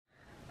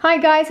Hi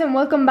guys, and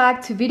welcome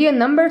back to video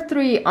number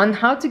 3 on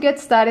how to get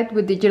started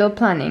with digital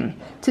planning.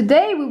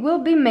 Today we will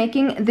be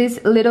making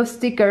this little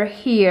sticker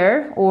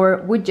here, or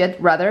widget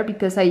rather,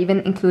 because I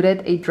even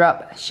included a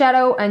drop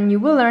shadow, and you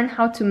will learn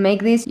how to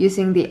make this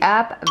using the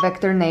app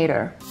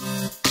Vectornator.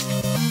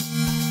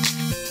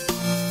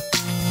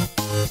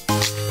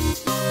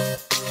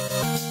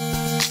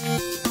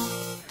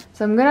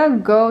 So I'm gonna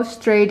go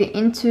straight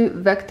into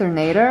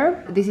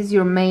Vectornator. This is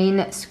your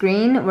main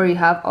screen where you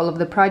have all of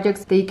the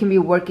projects that you can be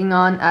working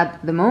on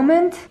at the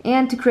moment.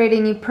 And to create a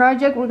new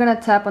project, we're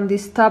gonna tap on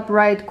this top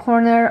right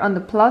corner on the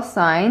plus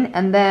sign,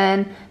 and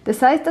then the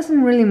size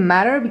doesn't really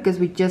matter because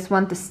we just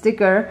want the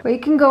sticker, but you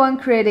can go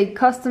and create a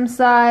custom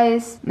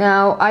size.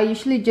 Now I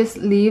usually just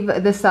leave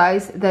the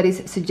size that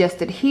is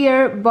suggested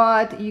here,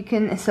 but you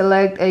can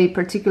select a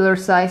particular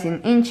size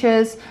in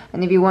inches,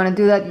 and if you want to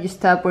do that, you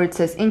just tap where it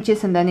says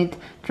inches, and then it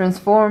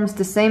transforms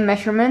the same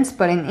measurements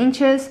but in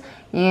inches,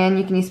 and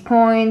you can use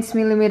points,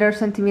 millimeters,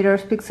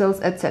 centimeters, pixels,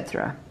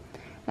 etc.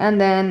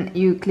 And then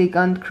you click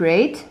on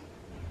create,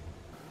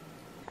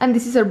 and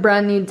this is a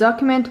brand new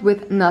document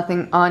with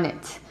nothing on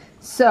it.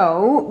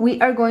 So we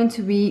are going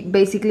to be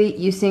basically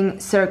using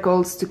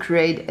circles to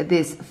create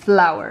this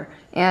flower,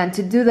 and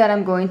to do that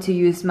I'm going to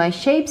use my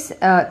shapes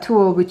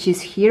tool, which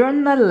is here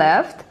on the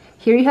left.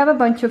 Here you have a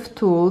bunch of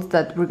tools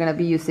that we're gonna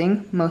be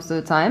using most of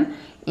the time,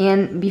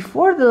 and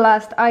before the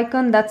last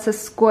icon, that's a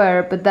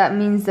square, but that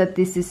means that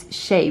this is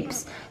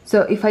shapes.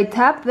 So if I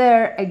tap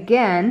there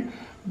again,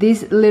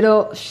 this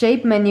little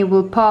shape menu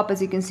will pop.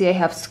 As you can see, I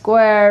have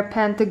square,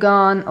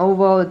 pentagon,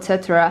 oval,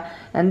 etc.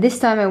 And this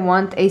time I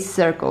want a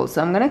circle,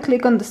 so I'm gonna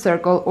click on the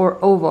circle or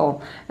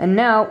oval, and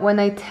now when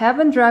I tap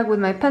and drag with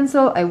my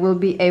pencil, I will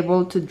be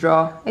able to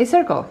draw a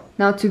circle.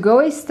 Now to go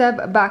a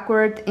step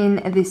backward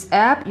in this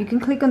app, you can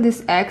click on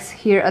this X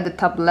here at the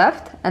top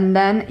left, and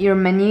then your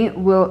menu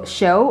will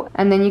show,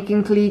 and then you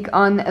can click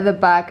on the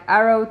back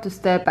arrow to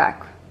step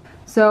back.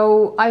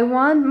 So I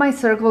want my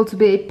circle to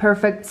be a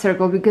perfect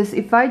circle, because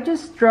if I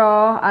just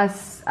draw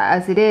as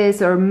it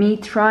is, or me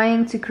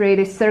trying to create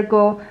a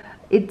circle,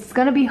 it's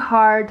gonna be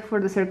hard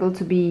for the circle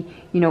to be,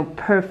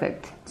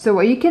 perfect. So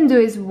what you can do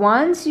is,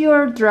 once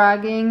you're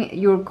dragging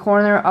your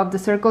corner of the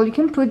circle, you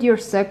can put your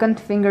second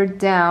finger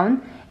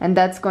down, and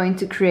that's going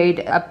to create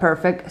a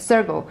perfect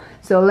circle.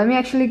 So let me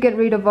actually get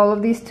rid of all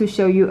of these to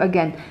show you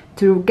again.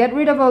 To get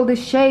rid of all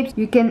these shapes,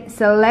 you can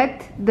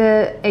select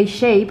a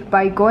shape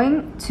by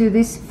going to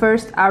this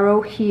first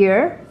arrow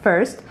here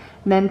first,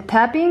 then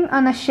tapping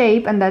on a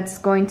shape, and that's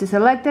going to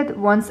select it.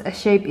 Once a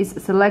shape is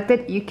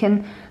selected, you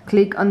can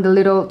click on the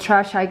little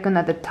trash icon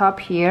at the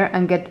top here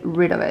and get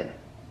rid of it.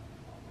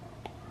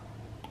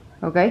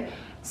 Okay,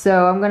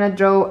 so I'm gonna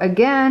draw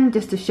again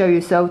just to show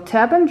you. So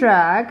tap and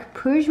drag,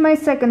 push my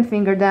second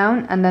finger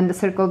down, and then the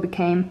circle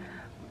became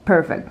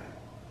perfect.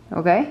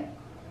 Okay,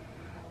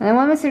 and I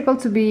want my circle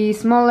to be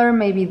smaller,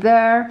 maybe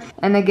there.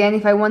 And again,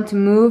 if I want to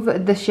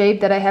move the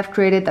shape that I have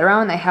created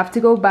around, I have to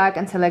go back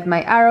and select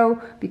my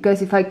arrow,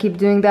 because if I keep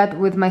doing that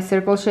with my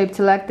circle shape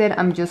selected,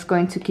 I'm just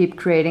going to keep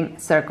creating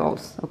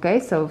circles.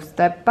 Okay, so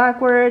step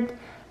backward,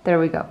 there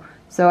we go.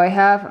 So I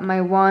have my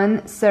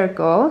one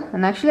circle,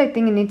 and actually I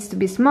think it needs to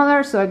be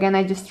smaller, so again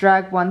I just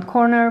drag one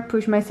corner,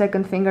 push my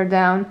second finger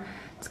down,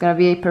 it's gonna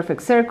be a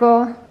perfect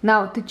circle.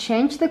 Now to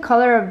change the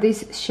color of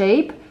this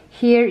shape,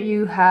 here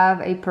you have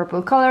a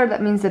purple color.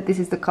 That means that this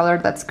is the color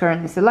that's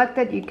currently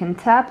selected. You can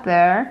tap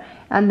there,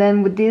 and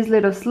then with this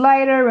little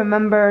slider,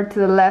 remember to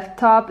the left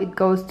top it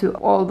goes to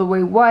all the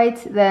way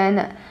white,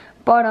 then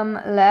bottom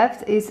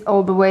left is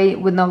all the way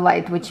with no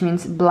light, which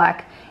means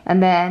black.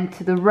 And then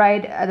to the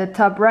right, at the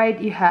top right,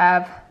 you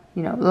have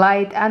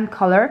light and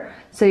color,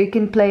 so you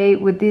can play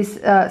with this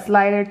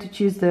slider to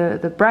choose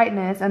the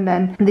brightness, and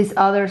then this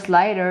other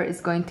slider is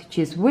going to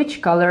choose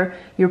which color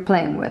you're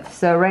playing with.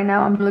 So right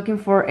now I'm looking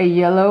for a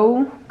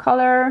yellow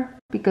color,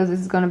 because this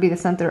is going to be the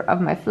center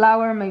of my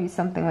flower, maybe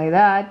something like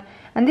that.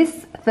 And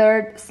this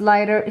third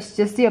slider is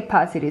just the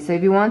opacity, so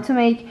if you want to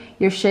make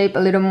your shape a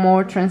little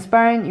more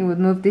transparent, you would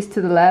move this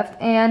to the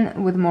left,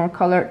 and with more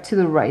color to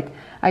the right.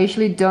 I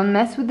usually don't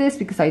mess with this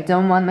because I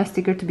don't want my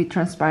sticker to be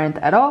transparent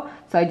at all,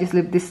 so I just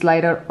leave this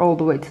slider all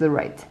the way to the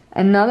right.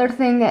 Another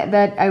thing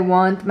that I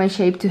want my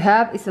shape to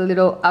have is a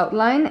little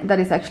outline that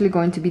is actually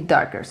going to be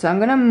darker. So I'm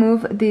gonna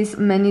move this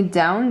menu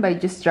down by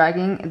just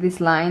dragging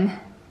this line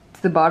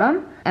to the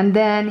bottom, and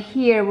then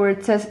here where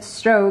it says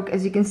stroke,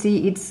 as you can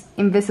see, it's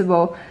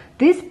invisible.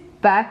 This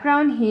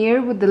background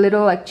here with the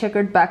little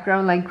checkered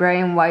background, like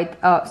gray and white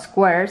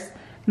squares,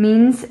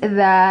 means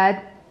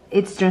that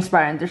it's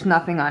transparent, there's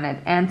nothing on it.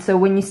 And so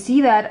when you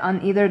see that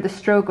on either the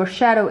stroke or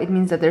shadow, it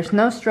means that there's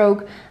no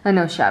stroke and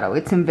no shadow,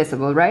 it's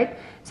invisible, right?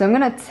 So I'm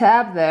gonna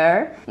tap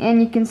there,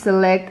 and you can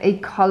select a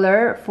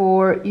color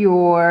for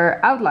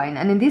your outline,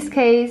 and in this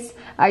case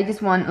I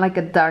just want like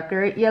a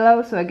darker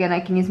yellow. So again,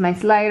 I can use my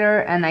slider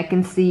and I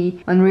can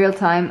see in real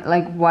time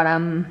what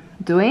I'm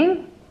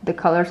doing, the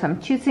colors I'm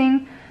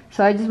choosing.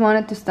 So I just want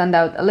it to stand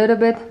out a little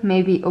bit,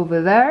 maybe over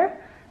there.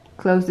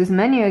 Close this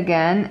menu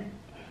again,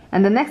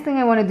 And the next thing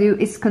I want to do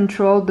is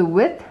control the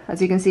width.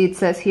 As you can see, it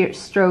says here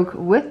stroke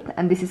width,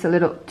 and this is a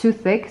little too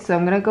thick, so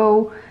I'm gonna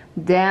go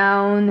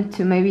down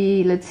to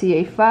maybe, let's see,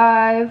 a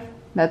 5.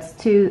 That's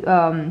too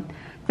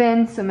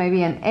thin, so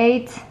maybe an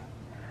 8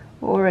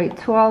 or a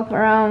 12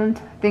 around.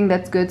 I think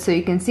that's good so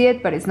you can see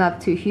it, but it's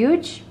not too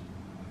huge.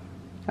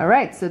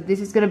 Alright, so this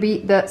is gonna be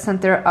the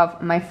center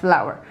of my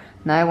flower.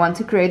 Now I want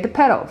to create the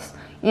petals.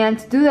 And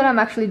to do that, I'm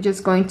actually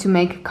just going to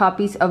make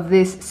copies of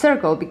this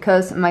circle,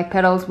 because my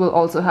petals will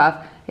also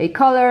have a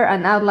color,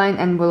 an outline,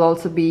 and will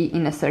also be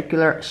in a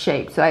circular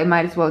shape. So I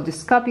might as well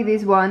just copy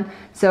this one.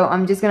 So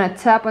I'm just gonna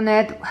tap on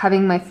it,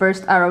 having my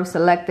first arrow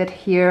selected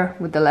here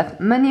with the left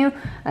menu,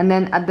 and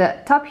then at the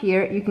top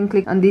here you can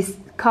click on this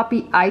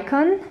copy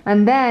icon,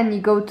 and then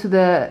you go to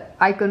the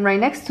icon right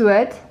next to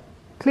it,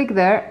 click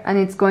there, and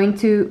it's going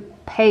to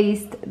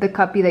paste the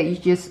copy that you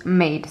just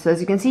made. So as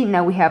you can see,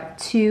 now we have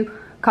 2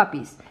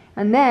 copies.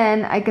 And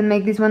then I can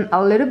make this one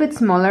a little bit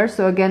smaller.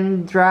 So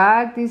again,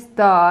 drag this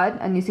dot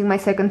and using my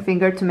second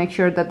finger to make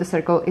sure that the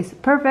circle is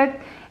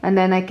perfect. And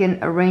then I can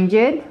arrange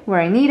it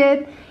where I need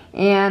it.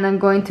 And I'm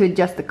going to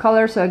adjust the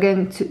color. So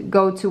again, to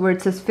go to where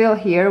it says fill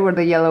here, where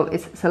the yellow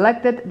is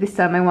selected. This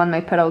time I want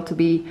my petal to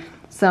be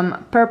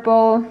some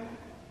purple,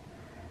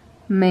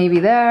 maybe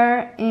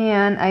there.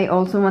 And I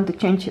also want to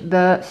change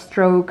the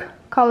stroke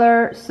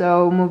color.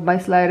 So move my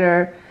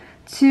slider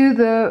to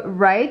the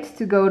right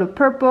to go to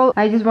purple.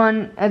 I just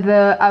want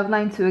the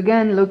outline to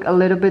again look a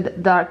little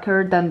bit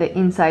darker than the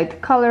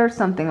inside color,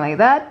 something like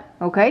that.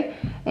 Okay,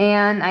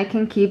 and I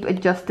can keep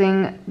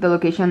adjusting the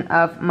location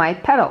of my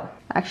petal.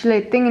 Actually,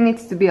 I think it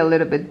needs to be a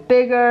little bit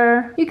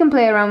bigger. You can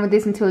play around with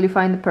this until you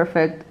find the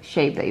perfect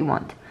shape that you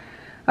want.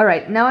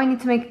 Alright, now I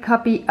need to make a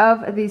copy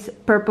of this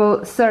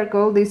purple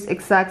circle, this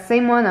exact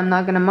same one. I'm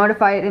not gonna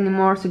modify it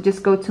anymore, so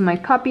just go to my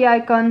copy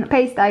icon,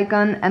 paste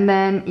icon, and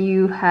then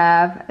you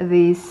have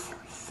this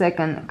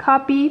second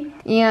copy.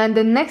 And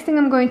the next thing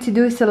I'm going to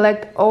do is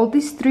select all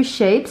these 3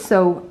 shapes.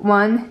 So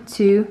 1,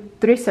 2,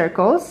 3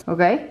 circles.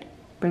 Okay,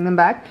 bring them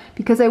back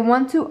because I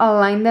want to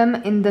align them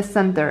in the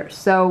center.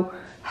 So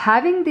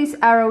having this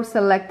arrow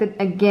selected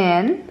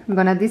again, I'm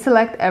gonna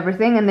deselect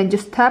everything and then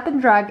just tap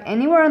and drag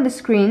anywhere on the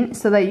screen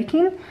so that you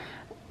can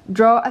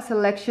draw a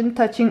selection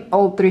touching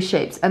all 3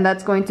 shapes, and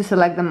that's going to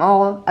select them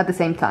all at the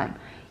same time.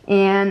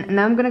 And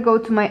now I'm gonna go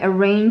to my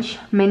arrange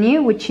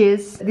menu, which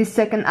is this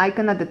second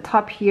icon at the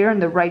top here on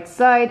the right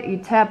side. You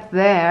tap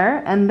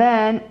there, and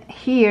then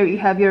here you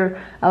have your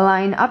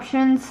align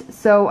options.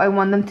 So I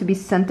want them to be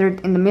centered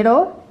in the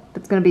middle.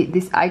 That's gonna be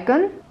this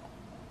icon.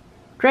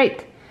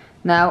 Great.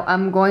 Now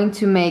I'm going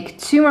to make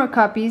 2 more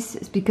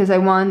copies because I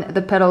want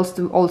the petals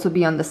to also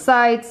be on the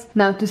sides.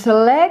 Now to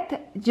select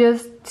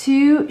just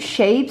 2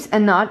 shapes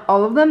and not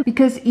all of them,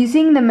 because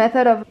using the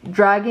method of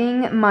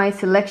dragging my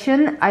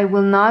selection, I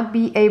will not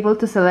be able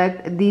to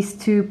select these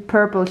 2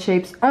 purple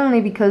shapes only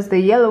because the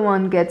yellow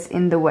one gets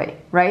in the way,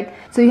 right?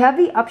 So you have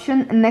the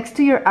option next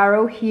to your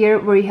arrow here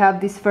where you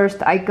have this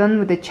first icon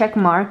with the check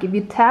mark. If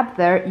you tap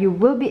there, you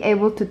will be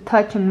able to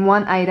touch on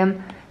one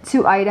item,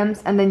 2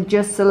 items, and then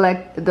just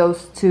select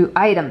those 2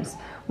 items.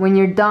 When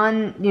you're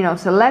done,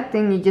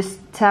 selecting, you just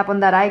tap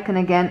on that icon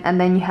again,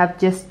 and then you have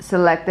just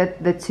selected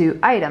the 2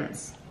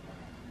 items.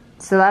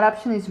 So that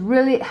option is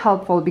really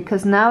helpful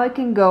because now I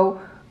can go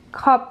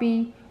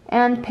copy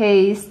and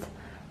paste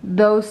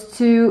those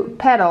 2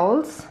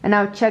 petals. And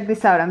now check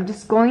this out. I'm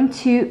just going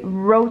to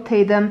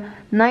rotate them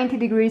 90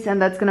 degrees,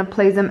 and that's gonna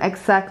place them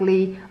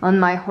exactly on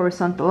my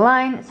horizontal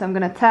line. So I'm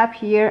gonna tap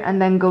here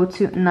and then go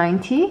to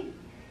 90.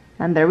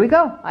 And there we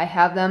go. I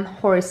have them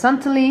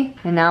horizontally,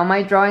 and now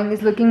my drawing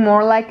is looking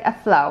more like a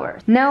flower.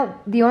 Now,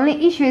 the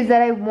only issue is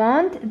that I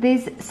want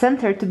this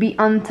center to be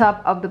on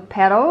top of the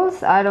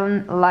petals. I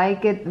don't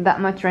like it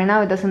that much right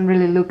now. It doesn't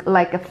really look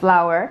like a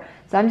flower.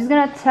 So I'm just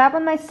gonna tap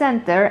on my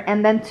center,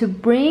 and then to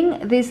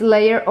bring this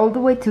layer all the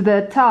way to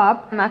the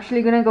top, I'm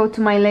actually gonna go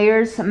to my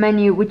layers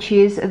menu, which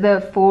is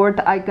the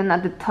 4th icon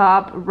at the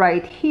top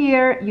right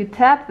here. You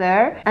tap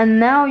there, and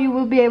now you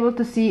will be able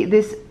to see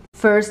this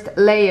first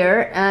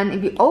layer, and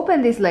if you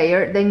open this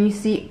layer, then you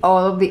see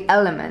all of the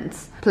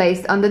elements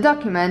placed on the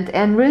document.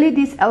 And really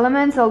these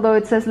elements, although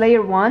it says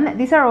layer 1,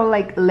 these are all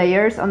like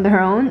layers on their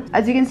own.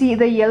 As you can see,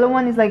 the yellow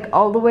one is like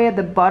all the way at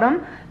the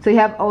bottom, so you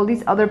have all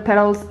these other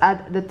petals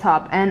at the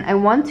top, and I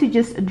want to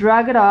just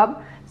drag it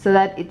up so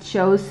that it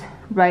shows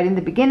right in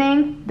the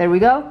beginning. There we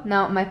go.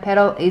 Now my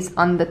petal is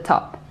on the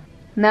top.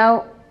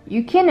 Now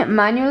you can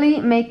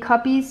manually make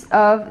copies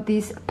of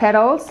these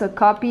petals, so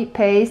copy,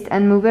 paste,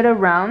 and move it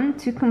around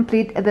to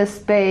complete the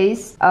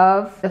space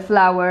of the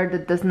flower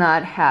that does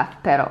not have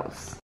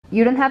petals.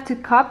 You don't have to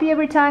copy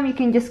every time, you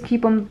can just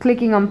keep on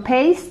clicking on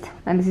paste,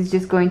 and this is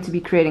just going to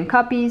be creating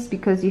copies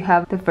because you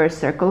have the first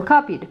circle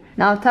copied.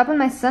 Now I'll tap on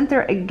my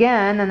center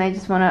again, and I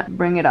just want to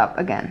bring it up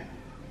again,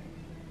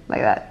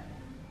 like that.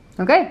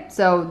 Okay,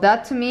 so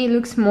that to me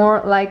looks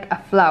more like a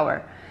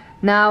flower.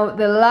 Now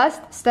the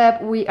last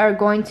step we are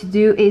going to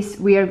do is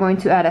we are going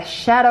to add a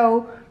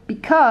shadow,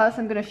 because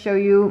I'm going to show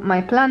you my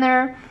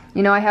planner.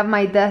 I have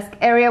my desk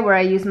area where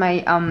I use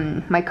my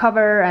my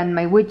cover and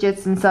my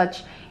widgets and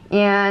such,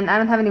 and I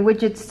don't have any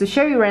widgets to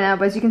show you right now,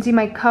 but as you can see,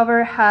 my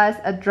cover has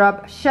a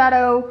drop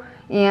shadow,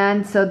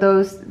 and so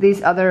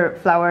these other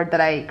flower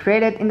that I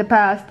created in the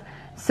past.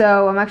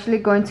 So I'm actually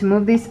going to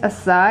move this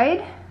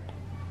aside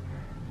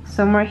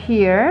somewhere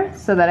here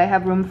so that I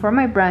have room for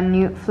my brand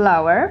new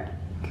flower.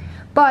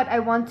 But I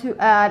want to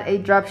add a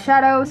drop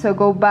shadow, so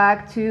go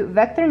back to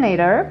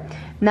Vectornator.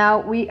 Now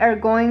we are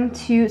going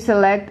to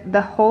select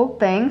the whole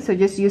thing, so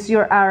just use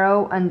your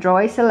arrow and draw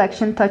a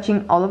selection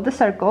touching all of the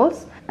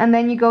circles. And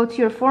then you go to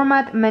your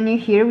format menu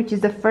here, which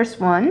is the first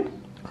one.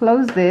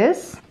 Close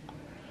this.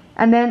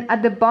 And then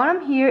at the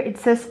bottom here it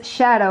says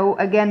shadow.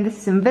 Again, this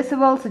is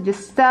invisible, so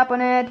just tap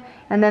on it.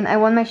 And then I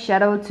want my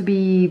shadow to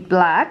be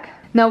black.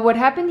 Now what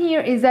happened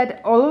here is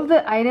that all of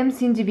the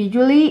items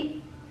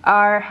individually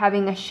are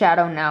having a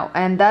shadow now,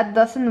 and that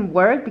doesn't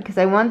work because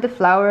I want the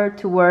flower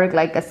to work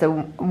like as a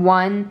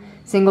one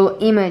single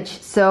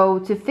image. So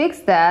to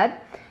fix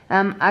that,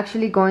 I'm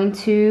actually going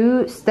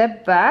to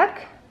step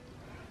back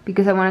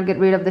because I want to get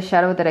rid of the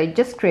shadow that I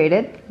just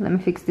created. Let me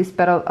fix this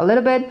petal a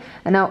little bit,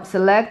 and now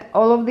select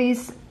all of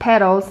these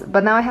petals,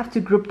 but now I have to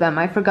group them.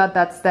 I forgot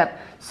that step.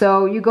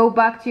 So you go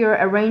back to your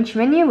arrange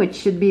menu, which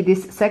should be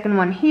this second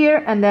one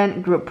here, and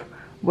then group.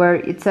 Where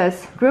it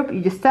says group, you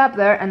just tap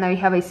there, and now you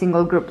have a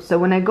single group. So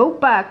when I go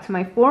back to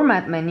my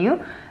format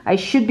menu, I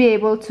should be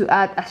able to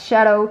add a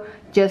shadow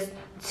just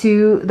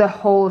to the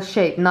whole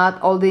shape,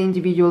 not all the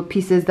individual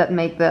pieces that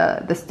make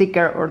the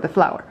sticker or the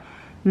flower.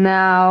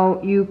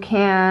 Now you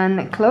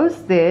can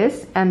close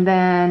this, and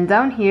then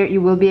down here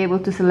you will be able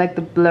to select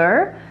the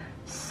blur.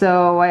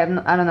 So I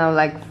don't know,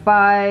 like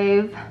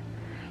 5.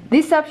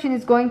 This option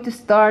is going to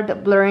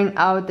start blurring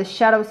out the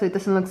shadow so it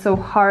doesn't look so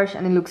harsh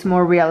and it looks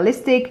more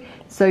realistic.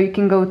 So you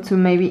can go to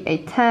maybe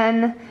a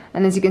 10,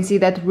 and as you can see,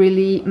 that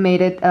really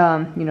made it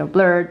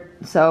blurred,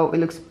 so it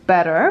looks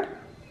better.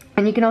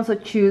 And you can also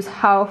choose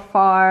how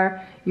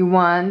far you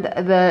want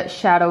the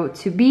shadow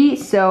to be.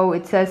 So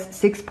it says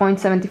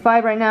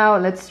 6.75 right now.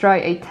 Let's try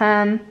a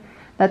 10.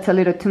 That's a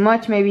little too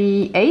much,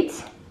 maybe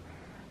 8.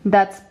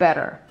 That's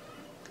better.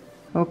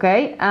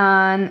 Okay,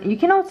 and you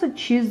can also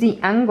choose the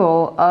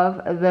angle of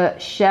the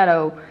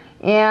shadow,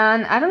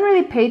 and I don't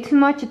really pay too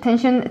much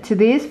attention to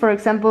this. For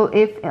example,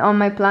 if on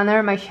my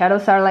planner my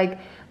shadows are like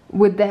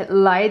with the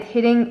light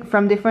hitting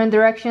from different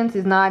directions,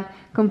 it's not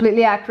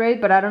completely accurate,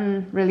 but I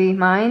don't really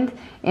mind.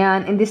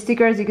 And in this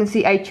sticker, as you can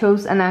see, I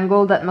chose an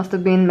angle that must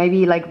have been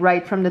maybe like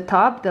right from the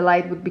top. The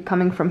light would be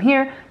coming from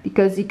here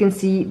because you can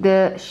see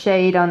the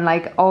shade on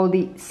like all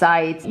the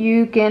sides.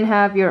 You can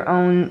have your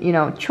own,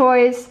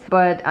 choice,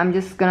 but I'm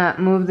just gonna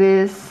move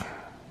this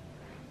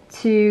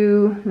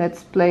to,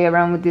 let's play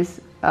around with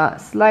this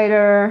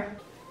slider.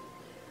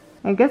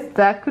 I guess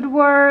that could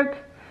work,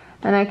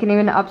 and I can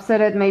even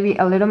offset it maybe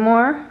a little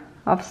more.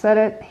 Offset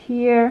it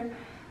here.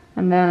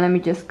 And then let me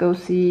just go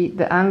see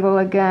the angle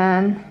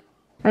again.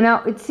 And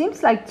now it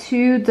seems like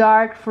too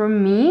dark for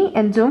me.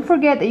 And don't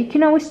forget that you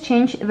can always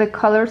change the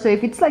color. So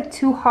if it's like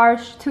too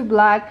harsh, too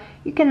black,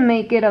 you can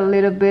make it a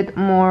little bit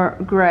more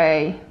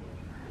gray,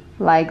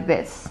 like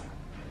this,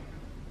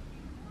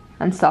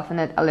 and soften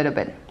it a little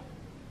bit.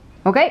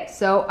 Okay,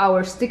 so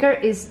our sticker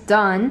is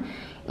done.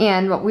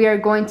 And what we are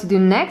going to do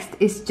next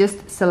is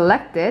just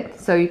select it.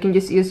 So you can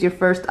just use your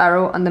first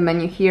arrow on the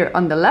menu here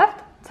on the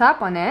left,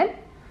 tap on it.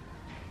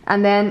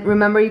 And then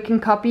remember, you can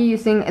copy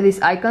using this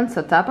icon,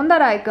 so tap on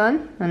that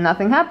icon and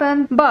nothing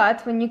happened.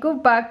 But when you go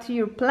back to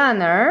your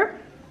planner,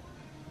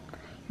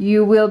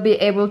 you will be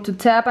able to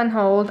tap and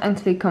hold and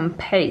click on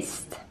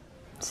paste.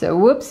 So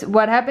whoops,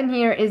 what happened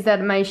here is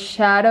that my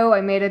shadow,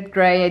 I made it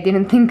gray, I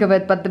didn't think of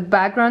it, but the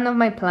background of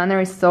my planner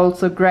is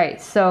also gray.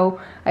 So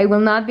I will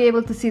not be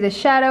able to see the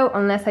shadow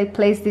unless I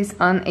place this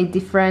on a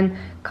different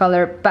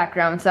color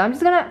background. So I'm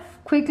just gonna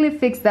quickly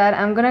fix that.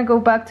 I'm gonna go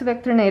back to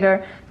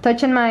Vectornator,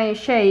 touch on my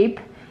shape,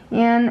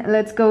 and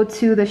let's go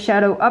to the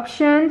shadow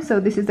option. So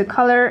this is the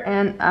color,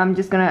 and I'm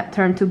just gonna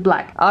turn to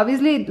black.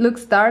 Obviously it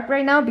looks dark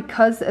right now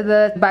because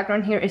the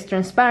background here is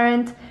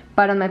transparent,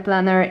 but on my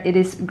planner it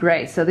is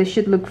gray, so this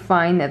should look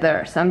fine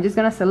there. So I'm just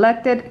gonna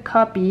select it,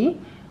 copy,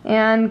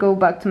 and go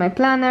back to my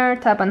planner,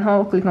 tap and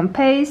hold, click on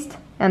paste,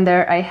 and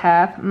there I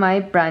have my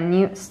brand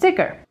new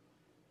sticker.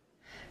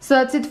 So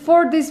that's it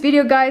for this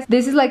video, guys.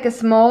 This is like a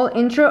small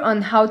intro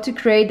on how to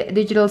create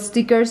digital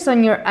stickers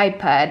on your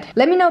iPad.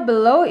 Let me know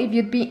below if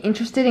you'd be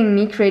interested in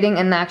me creating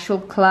an actual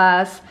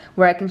class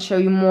where I can show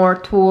you more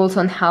tools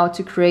on how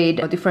to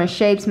create different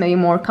shapes, maybe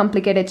more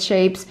complicated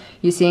shapes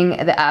using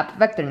the app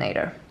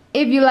Vectornator.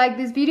 If you like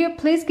this video,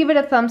 please give it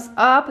a thumbs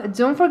up.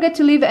 Don't forget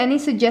to leave any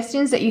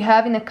suggestions that you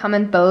have in a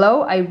comment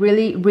below. I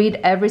really read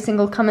every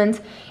single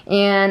comment,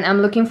 and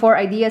I'm looking for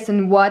ideas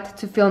on what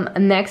to film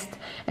next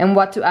and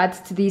what to add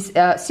to this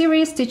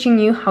series, teaching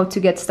you how to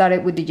get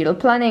started with digital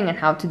planning and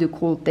how to do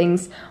cool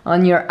things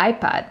on your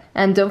iPad.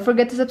 And don't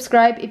forget to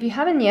subscribe if you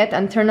haven't yet,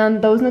 and turn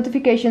on those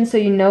notifications so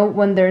you know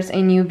when there's a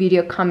new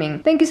video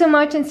coming. Thank you so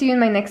much, and see you in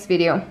my next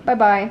video. Bye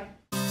bye.